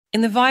In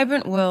the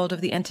vibrant world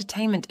of the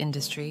entertainment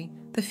industry,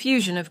 the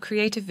fusion of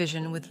creative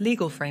vision with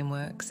legal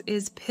frameworks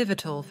is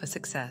pivotal for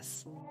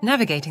success.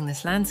 Navigating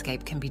this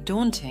landscape can be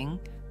daunting,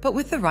 but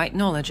with the right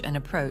knowledge and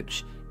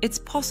approach, it's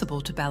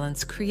possible to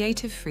balance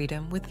creative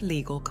freedom with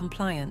legal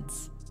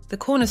compliance. The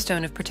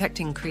cornerstone of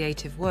protecting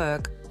creative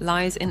work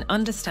lies in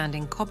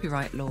understanding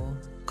copyright law.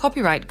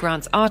 Copyright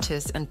grants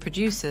artists and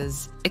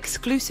producers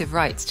exclusive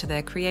rights to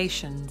their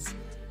creations,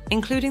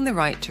 including the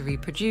right to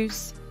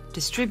reproduce,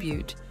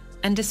 distribute,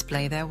 and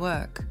display their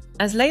work.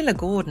 As Leila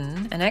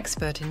Gordon, an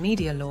expert in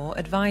media law,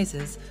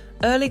 advises,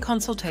 early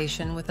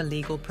consultation with a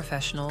legal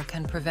professional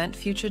can prevent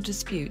future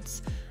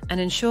disputes and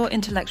ensure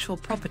intellectual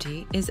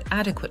property is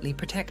adequately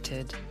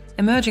protected.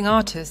 Emerging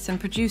artists and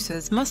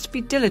producers must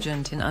be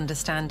diligent in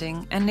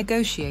understanding and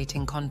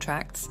negotiating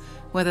contracts,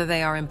 whether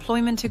they are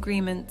employment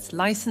agreements,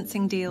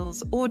 licensing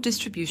deals, or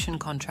distribution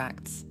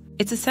contracts.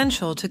 It's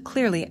essential to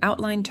clearly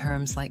outline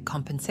terms like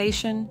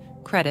compensation,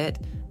 credit,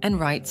 and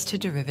rights to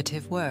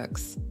derivative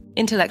works.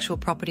 Intellectual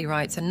property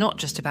rights are not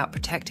just about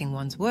protecting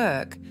one's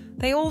work,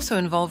 they also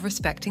involve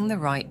respecting the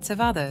rights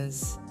of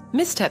others.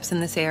 Missteps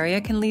in this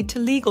area can lead to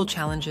legal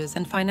challenges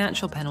and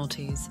financial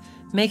penalties,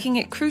 making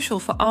it crucial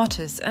for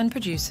artists and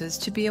producers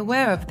to be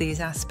aware of these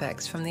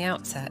aspects from the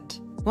outset.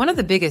 One of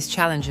the biggest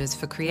challenges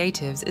for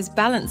creatives is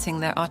balancing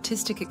their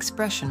artistic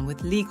expression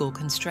with legal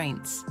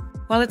constraints.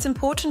 While it's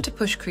important to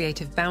push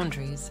creative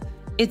boundaries,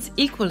 it's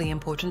equally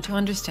important to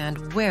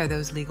understand where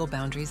those legal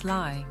boundaries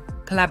lie.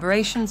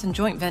 Collaborations and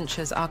joint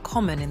ventures are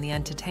common in the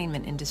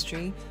entertainment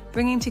industry,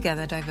 bringing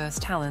together diverse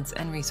talents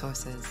and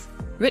resources.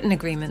 Written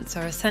agreements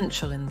are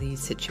essential in these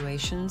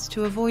situations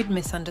to avoid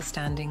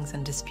misunderstandings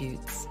and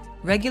disputes.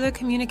 Regular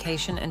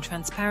communication and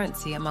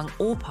transparency among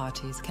all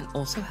parties can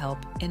also help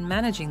in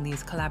managing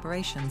these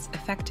collaborations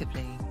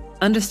effectively.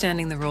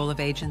 Understanding the role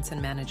of agents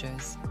and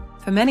managers.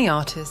 For many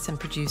artists and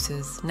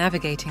producers,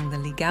 navigating the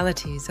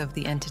legalities of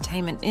the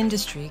entertainment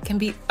industry can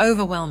be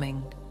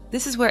overwhelming.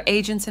 This is where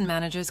agents and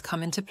managers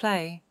come into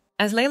play.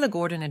 As Leila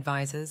Gordon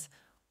advises,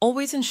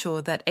 always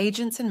ensure that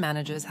agents and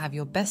managers have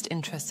your best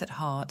interests at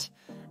heart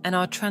and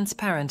are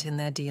transparent in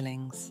their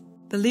dealings.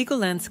 The legal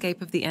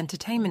landscape of the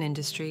entertainment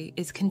industry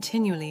is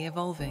continually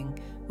evolving,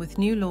 with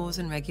new laws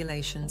and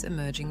regulations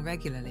emerging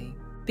regularly.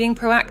 Being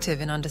proactive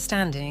in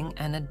understanding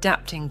and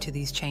adapting to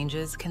these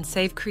changes can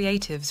save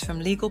creatives from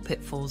legal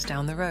pitfalls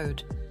down the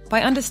road.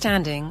 By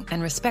understanding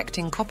and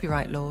respecting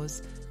copyright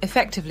laws,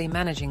 effectively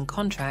managing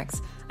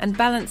contracts, and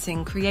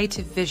balancing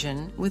creative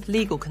vision with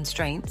legal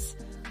constraints,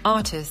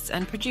 artists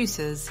and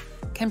producers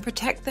can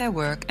protect their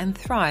work and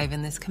thrive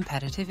in this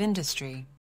competitive industry.